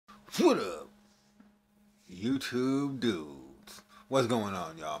What up, YouTube dudes? What's going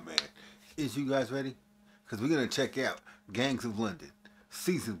on, y'all, man? Is you guys ready? Because we're going to check out Gangs of London,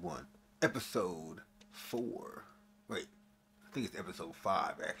 Season 1, Episode 4. Wait, I think it's Episode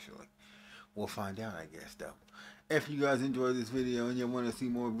 5, actually. We'll find out, I guess, though. If you guys enjoyed this video and you want to see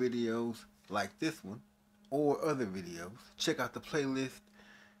more videos like this one, or other videos, check out the playlist,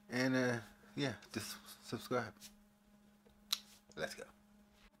 and, yeah, just subscribe. Let's go.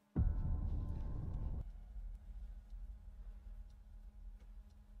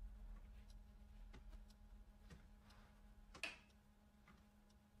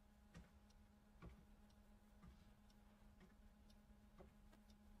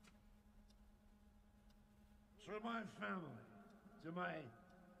 To my family, to my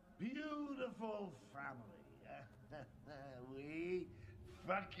beautiful family. We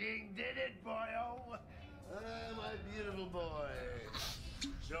fucking did it, boyo. My beautiful boy.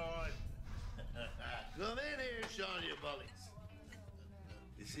 Sean. Come in here, Sean, you bullies.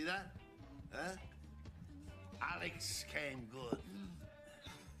 You see that? Huh? Alex came good.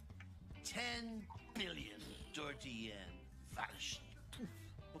 10 billion dirty yen vanished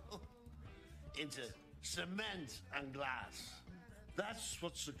into cement and glass. That's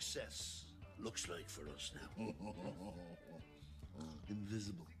what success looks like for us now.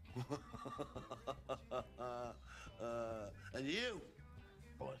 Invisible. And you,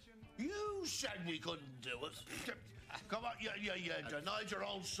 what? You said we couldn't do it. Come on, you denied your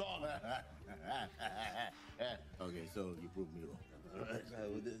own son. Okay, so you proved me wrong.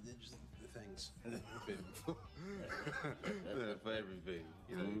 Just thanks for everything.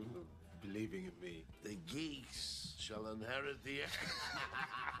 You know, believing in me. The geese shall inherit the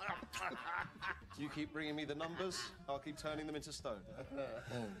You keep bringing me the numbers, I'll keep turning them into stone.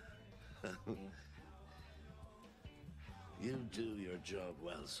 You do your job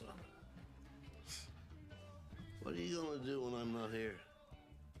well, son. What are you gonna do when I'm not here?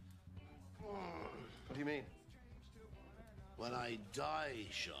 What do you mean? When I die,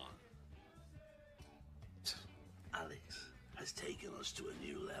 Sean, Alex has taken us to a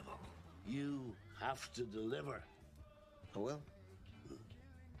new level. You have to deliver. I will.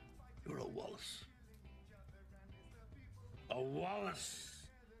 You're a Wallace. A Wallace.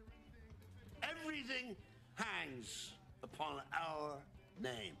 Everything hangs upon our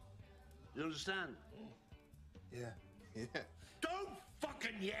name. You understand? Yeah. Don't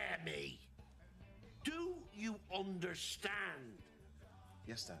fucking yeah me. Do you understand?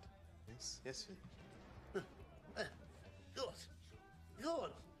 Yes, Dad. Yes.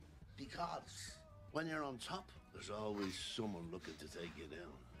 Good. Because when you're on top, there's always someone looking to take you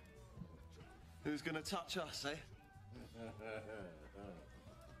down. Who's gonna touch us, eh?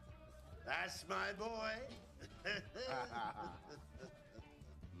 That's my boy.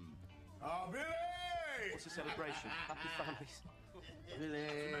 Oh, Billy! What's the celebration? Happy families.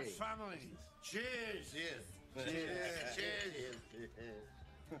 My family. Cheers. Cheers.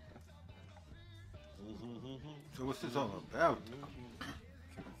 So what's this all about?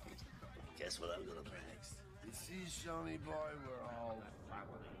 Guess what I'm gonna play next? You see, Shawnee boy, we're all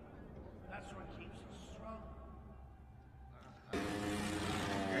family. That's what keeps us strong.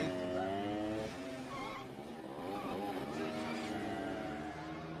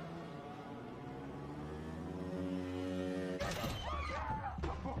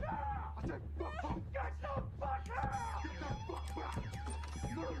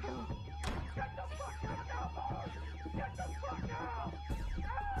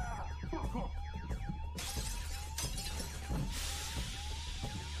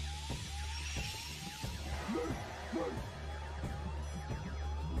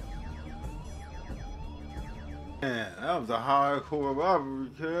 Man, that was a hardcore robbery,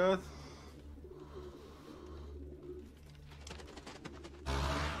 cuz.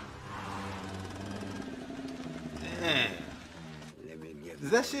 Damn. Does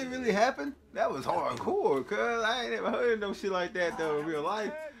that shit really happen? That was hardcore, cuz. I ain't never heard of no shit like that, though, in real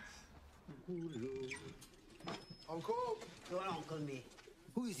life. Uncle? Don't uncle me.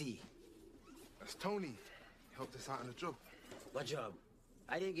 Who is he? That's Tony. He helped us out on the job. What job?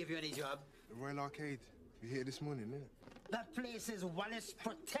 I didn't give you any job. The Royal Arcade. You here this morning, innit? That place is Wallace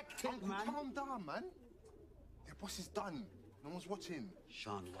protected, Uncle, man. calm down, man. Their boss is done. No one's watching.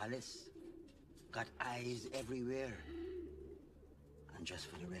 Sean Wallace got eyes everywhere. And just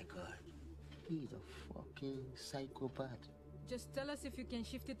for the record, he's a fucking psychopath. Just tell us if you can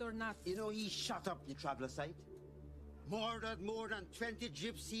shift it or not. You know, he shut up the traveler site. Murdered more than 20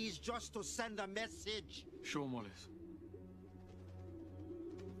 gypsies just to send a message. Sean Wallace.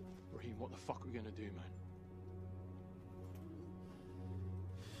 Raheem, what the fuck are we gonna do, man?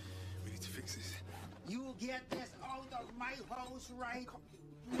 fix this. You get this out of my house right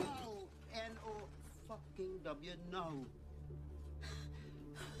now. N-O fucking W now.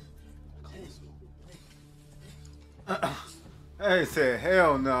 I said,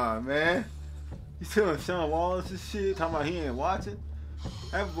 hell nah, man. You telling Sean Wallace this shit? Talking about he ain't watching?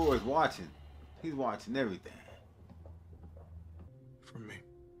 That boy's watching. He's watching everything. From me.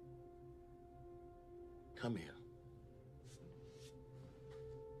 Come here.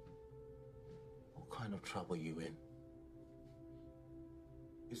 What kind of trouble you in?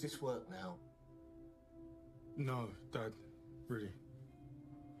 Is this work now? No, Dad. Really.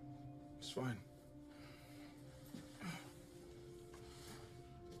 It's fine.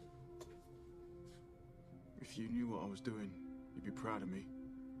 If you knew what I was doing, you'd be proud of me.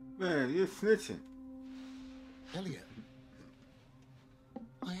 Man, you're snitching. Elliot,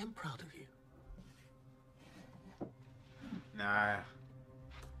 I am proud of you. Nah.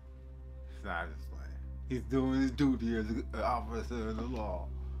 It's not his way. He's doing his duty as an officer of the law.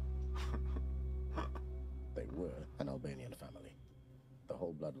 They were an Albanian family. The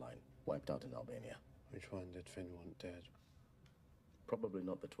whole bloodline wiped out in Albania. Which one did Finn want dead? Probably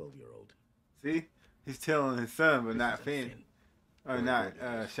not the 12-year-old. See? He's telling his son, but not Finn. Or not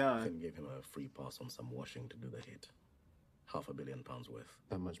Sean. Finn gave him a free pass on some washing to do the hit. £500 million worth.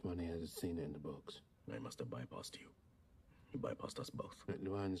 That much money has seen it in the books. I must have bypassed you. He bypassed us both.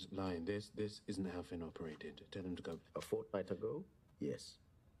 Luan's lying. This isn't how Finn operated. Tell him to go. A fortnight ago? Yes.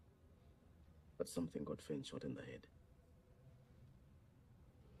 But something got Finn shot in the head.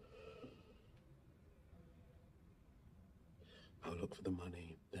 I'll look for the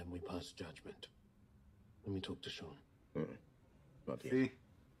money, then we pass judgment. Let me talk to Sean. Not yet. See?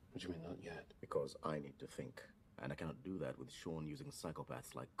 What do you mean, not yet? Because I need to think. And I cannot do that with Sean using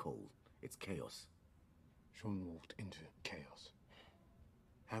psychopaths like Cole. It's chaos. Sean walked into chaos.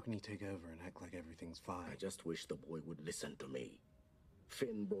 How can he take over and act like everything's fine? I just wish the boy would listen to me.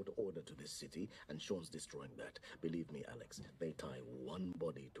 Finn brought order to this city, and Sean's destroying that. Believe me, Alex, they tie one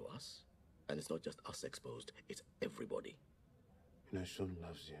body to us. And it's not just us exposed, it's everybody. You know, Sean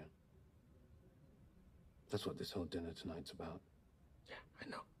loves you. That's what this whole dinner tonight's about. Yeah, I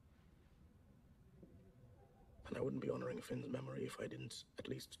know. And I wouldn't be honoring Finn's memory if I didn't at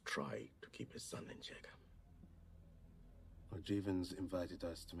least try to keep his son in check. Well, Jeevan's invited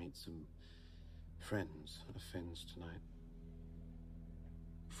us to meet some friends of Finn's tonight.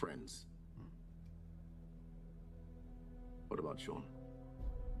 Friends? What about Sean?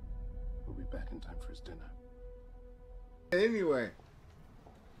 We'll be back in time for his dinner. Anyway.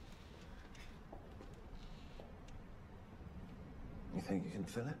 You think you can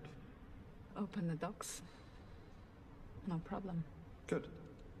fill it? Open the docks. No problem. Good.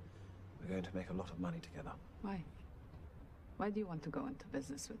 We're going to make a lot of money together. Why? Why do you want to go into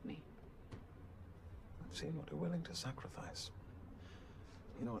business with me? I've seen what you're willing to sacrifice.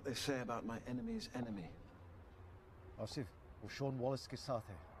 You know what they say about my enemy's enemy? Asif, वो Shawn वॉलिस के साथ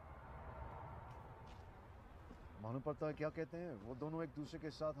है। मालूम पड़ता है क्या कहते हैं? वो दोनों एक दूसरे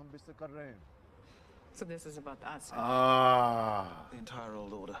के साथ हम बिस्तर कर रहे हैं। So this is about us. The entire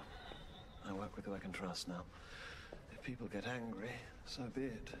old order. I work with who I can trust now. If people get angry, so be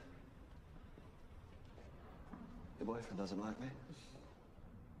it. Your boyfriend doesn't like me?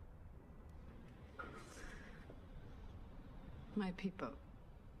 My people.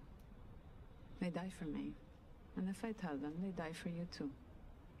 They die for me. And if I tell them, they die for you too.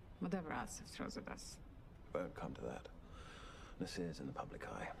 Whatever Asif throws at us. Won't come to that. Nasir's in the public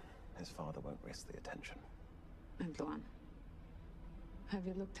eye. His father won't risk the attention. And Luan, have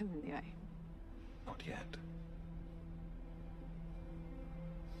you looked him in the eye? Not yet.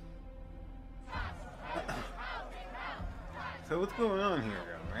 So what's going on here,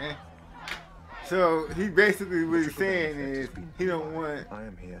 though, man? So he basically what he's saying is he don't want. I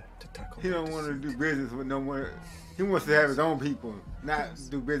am here to tackle. He don't want to do business with no one. He wants to have his own people, not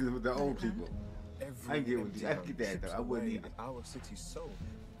do business with the old people. I get what you. I get that though. I wouldn't either. Our city's soul.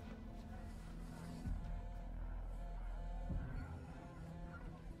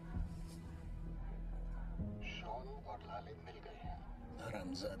 Shawn और लालित मिल गए हैं।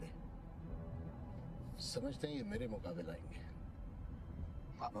 हरामजादे। समझते हैं ये मेरे मुकाबले आएंगे।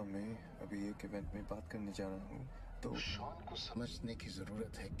 मैं अभी एक इवेंट में बात करने जा रहा हूँ तो शॉन को समझने की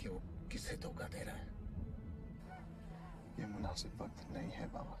जरूरत है कि वो किसे धोखा दे रहा है। ये मुनासिब वक्त नहीं है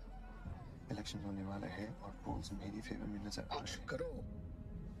बाबा। इलेक्शन होने वाला है और पोल्स मेरी फेवर में नजर आ रहे हैं। करो।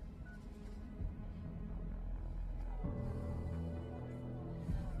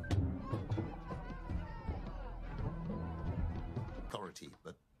 Authority,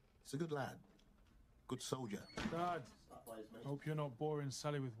 but he's a good lad. Good soldier. Dad. Hope you're not boring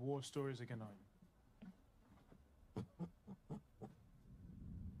Sally with war stories again, are you?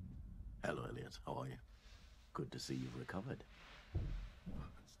 Hello, Elliot. How are you? Good to see you've recovered. I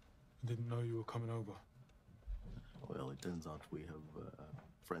didn't know you were coming over. Well, it turns out we have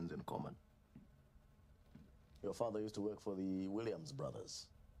friends in common. Your father used to work for the Williams brothers.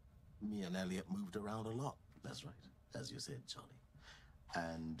 Me and Elliot moved around a lot. That's right, as you said, Charlie.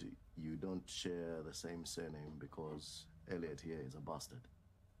 And you don't share the same surname because Elliot here is a bastard.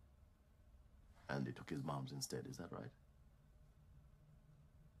 And he took his mom's instead, is that right?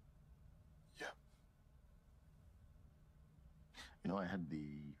 Yeah. You know, I had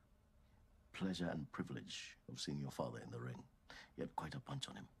the pleasure and privilege of seeing your father in the ring. He had quite a punch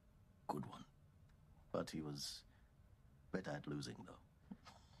on him. Good one. But he was better at losing, though.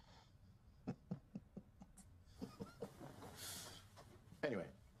 Anyway,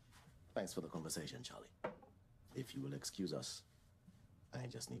 thanks for the conversation, Charlie. If you will excuse us, I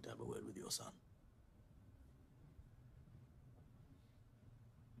just need to have a word with your son.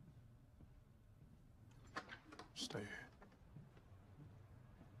 Stay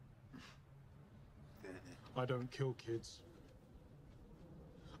here. I don't kill kids.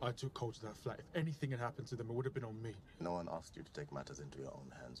 I took Cole to that flat. If anything had happened to them, it would have been on me. No one asked you to take matters into your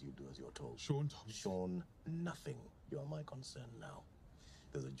own hands. You do as you're told. Sean told me. Sean, nothing. You are my concern now.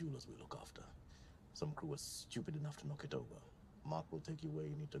 There's a jeweler's we look after. Some crew was stupid enough to knock it over. Mark will take you where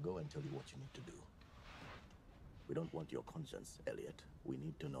you need to go and tell you what you need to do. We don't want your conscience, Elliot. We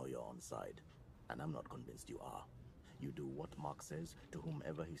need to know you're on side. And I'm not convinced you are. You do what Mark says to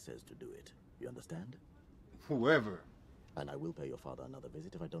whomever he says to do it. You understand? Whoever. And I will pay your father another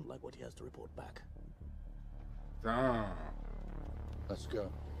visit if I don't like what he has to report back. Let's go.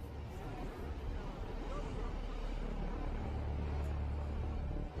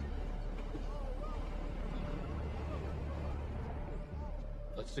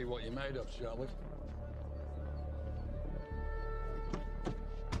 Let's see what you made of, shall we?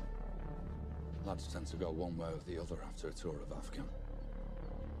 Lads tend to go one way or the other after a tour of Afghan.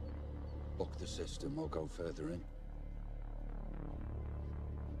 Book the system or go further in.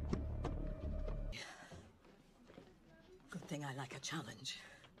 Good thing I like a challenge.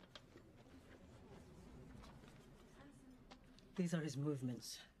 These are his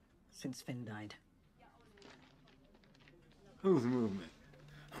movements since Finn died. Whose movement?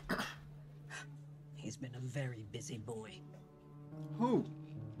 He's been a very busy boy. Who?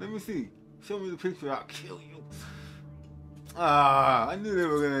 Let me see. Show me the picture, I'll kill you. Ah, I knew they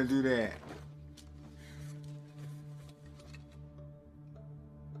were gonna do that.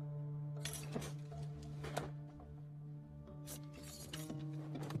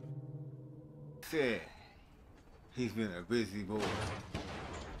 Said he's been a busy boy.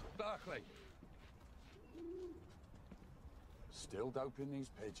 Barclay. Still doping these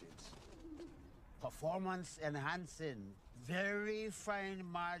pigeons. Performance enhancing. Very fine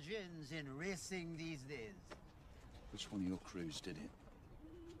margins in racing these days. Which one of your crews did it?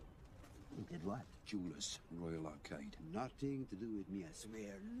 Did what? Jewelers, Royal Arcade. Nothing to do with me, I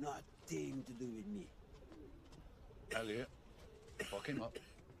swear. Nothing to do with me. Elliot, fuck him up.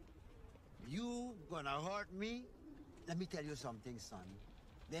 You gonna hurt me? Let me tell you something, son.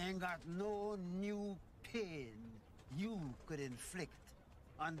 They ain't got no new pain you could inflict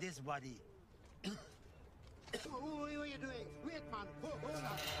on this body. What are you doing? Wait, man. Hold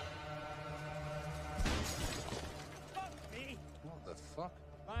on. Fuck me! What the fuck?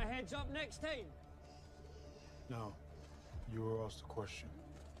 My head's up next team. No. You were asked a question.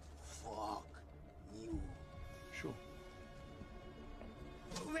 Fuck you. Sure.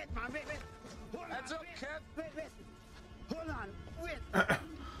 Wait, man, wait. Hold Heads on, up, wait. Kev. Wait. Hold on, wait.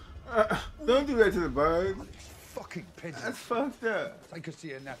 Don't do that to the bird. Fucking pigeon. That's fucked up. Take us to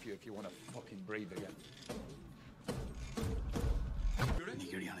your nephew if you want to fucking breathe again.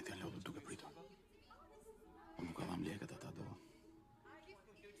 Nigerianite le oddu kapito. Unë ka dham lekët ata do.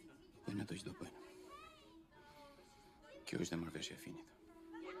 Bëjnë ato që do bëjnë. Kjo është e marrëveshja e Finit.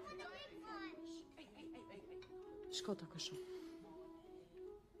 Shko ta kështu.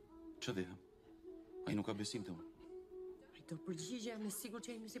 Që dhe? Ai nuk ka besim të unë. Ai do përgjigje me sigurt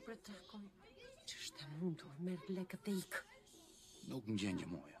që jemi si për të kom. Ç'është e mundur, merr lekët e ik. Nuk më gjenjë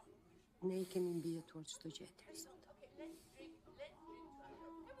moja. Ne I kemi mbijetuar çdo gjë deri sot.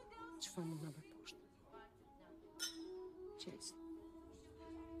 Çfarë mund na bëj poshtë? Çes.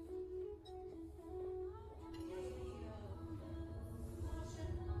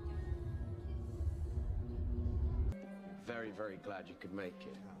 Very, very glad you could make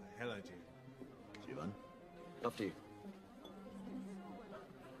it. Hello, Jim. Jivan? After you.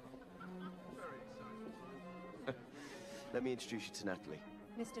 Let me introduce you to Natalie.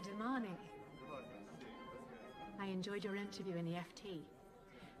 Mr. Damani. I enjoyed your interview in the FT.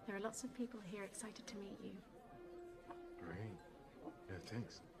 There are lots of people here excited to meet you. Great. Yeah,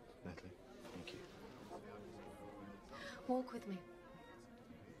 thanks, Natalie. Thank you. Walk with me.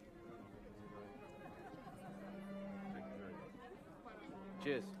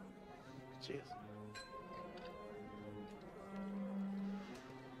 Cheers. Cheers.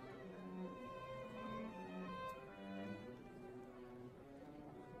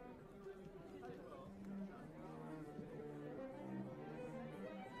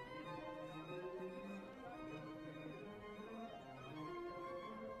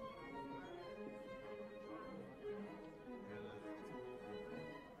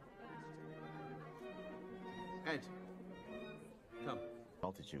 Ed, come.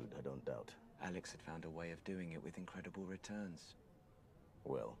 Altitude, I don't doubt. Alex had found a way of doing it with incredible returns.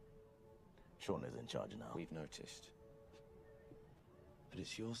 Well, Sean is in charge now. We've noticed. But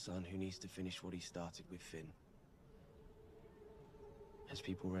it's your son who needs to finish what he started with Finn. There's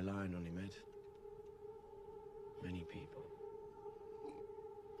people relying on him, Ed. Many people.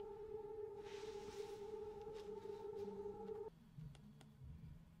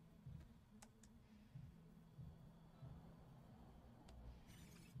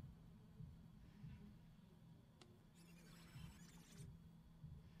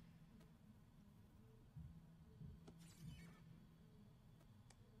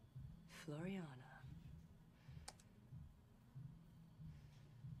 Floriana.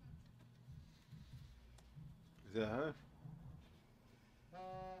 Is that her?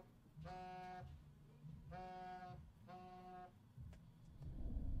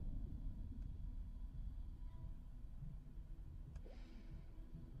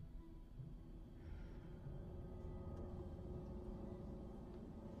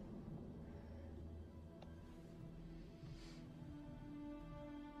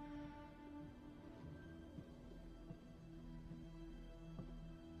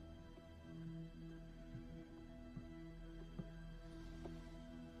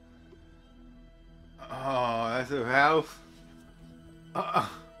 Oh, that's her house.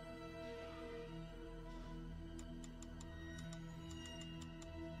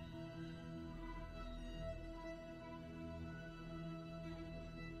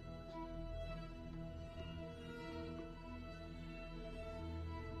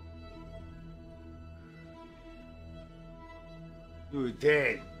 You were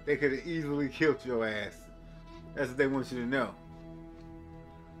dead. They could have easily killed your ass. That's what they want you to know.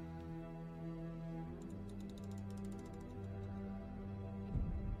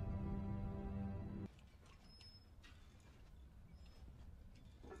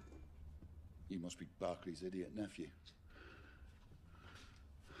 You must be Barclay's idiot nephew.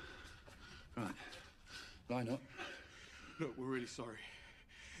 Right. Line up. Look, we're really sorry.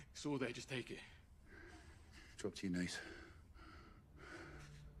 It's all there, just take it. Drop to your knees.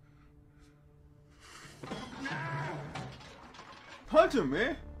 Punch him,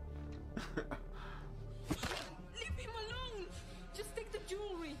 man. Leave him alone! Just take the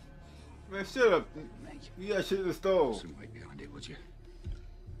jewelry. Man, shut up. You got shit in the stove. Some weight behind it, would you?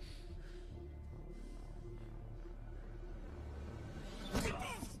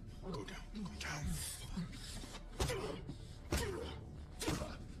 Go down, go down.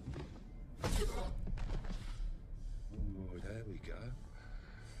 Oh, there we go.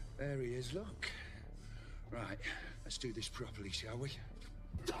 There he is, look. Right, let's do this properly, shall we?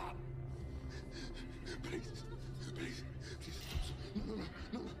 Please, please, please.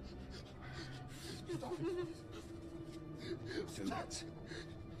 No. Do that.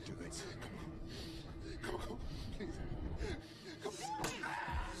 Do it. Come on, please.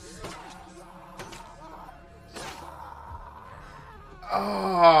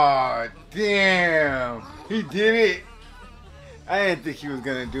 Oh, damn. He did it. I didn't think he was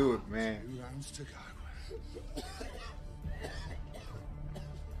going to do it, man. 2 rounds to go.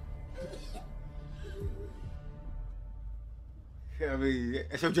 I mean,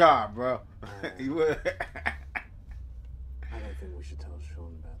 it's your job, bro. You would. I don't think we should tell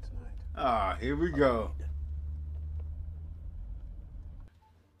Sean about tonight. Ah, here we go.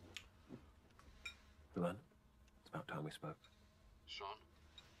 Milan, it's about time we spoke. Sean,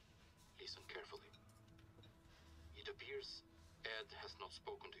 listen carefully. It appears Ed has not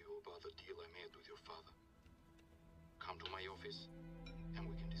spoken to you about the deal I made with your father. Come to my office and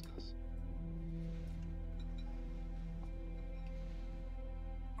we can discuss.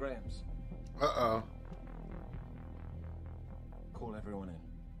 Graham's. Uh-oh. Call everyone in.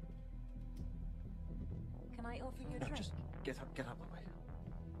 Can I offer you a drink? Just get out of my way.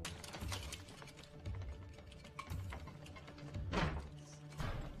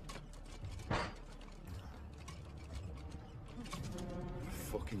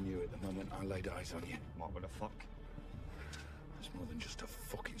 knew it the moment I laid eyes on you. What the fuck? There's more than just a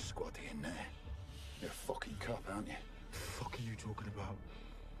fucking squaddy in there. You're a fucking cop, aren't you? The fuck are you talking about?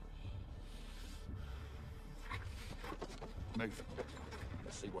 Move.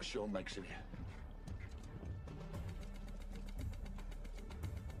 Let's see what Sean makes of you.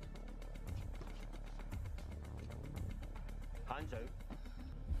 Hands out.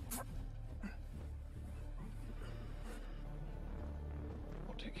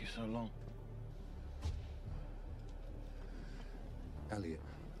 What took you so long? Elliot,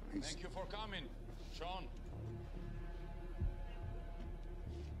 he's... Thank you for coming, Sean.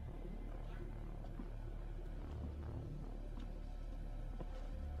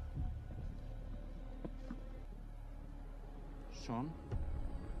 Sean?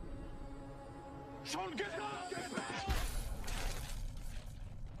 Sean, get up! Get back!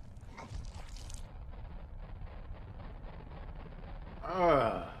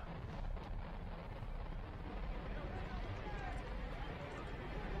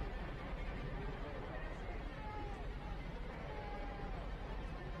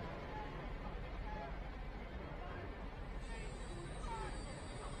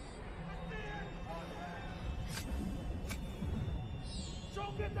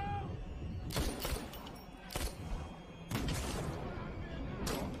 Sean, get down!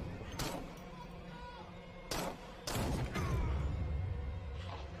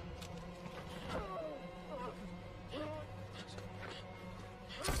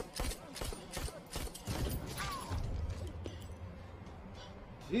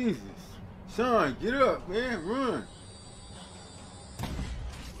 Jesus. Sean, get up, man. Run.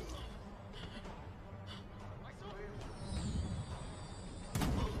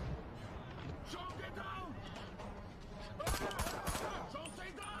 Sean, get down! Sean,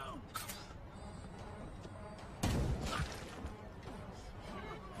 stay down!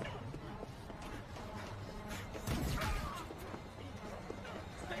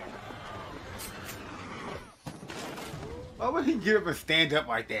 Why would he get up and stand up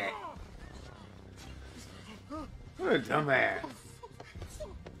like that? What a dumbass.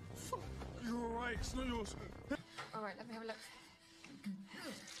 You're alright, it's not yours. All right, let me have a look.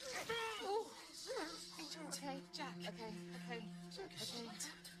 Oh, okay, Jack. Okay.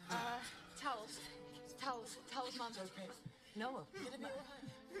 Towels, Mum. No.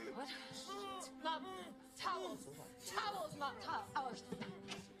 What? Mum, towels, Mum, towels.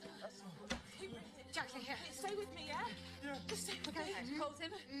 Jackie, here. Stay with me, yeah? Yeah. Just stay. Okay. Hold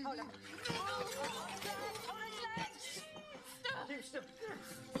him. Hold on. On his legs. Keep still.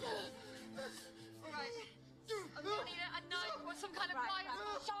 All right. I'm gonna need a knife or some kind of knife.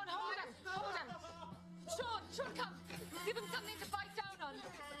 Sean, hold him. Hold him. Sean, come. Give him something to bite down on.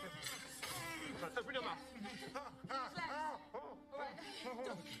 Open your mouth.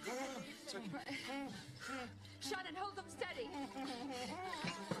 Shannon, hold them steady.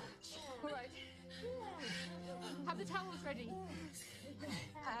 All right. Have the towels ready.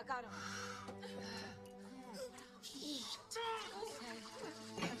 I got them.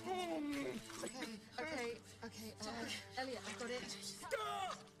 Okay. Elliot, I've got it.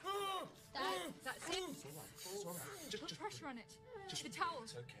 That's it. Put pressure on it. The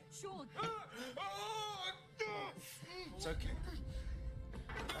towels. It's okay. Sean. It's okay.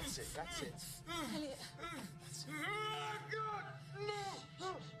 That's it.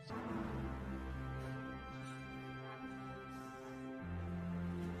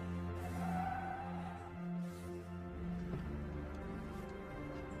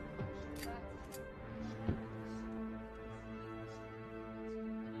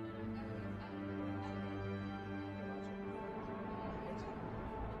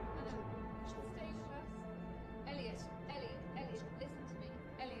 Elliot. Elliot, listen to me.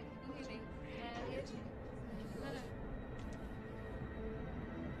 Elliot, can you hear me? Elliot.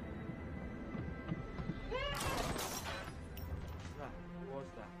 No. What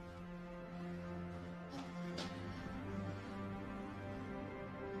was that?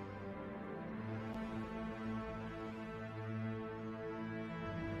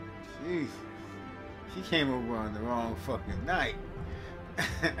 Jesus. She came over on the wrong fucking night.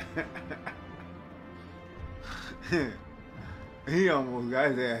 He almost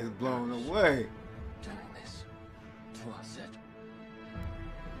got his ass blown away. Telling this to us, Ed.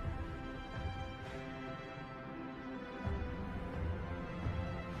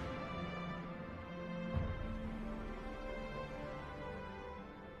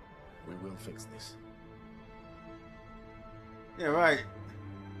 We will fix this. Yeah, right.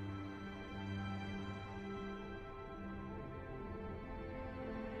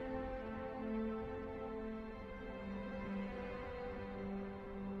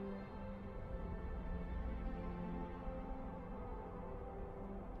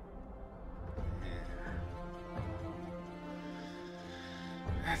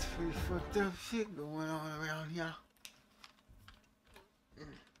 That's pretty fucked up shit going on around here.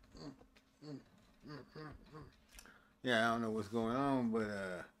 Yeah, I don't know what's going on, but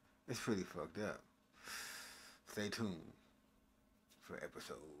it's pretty fucked up. Stay tuned for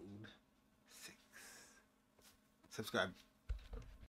episode 6. Subscribe.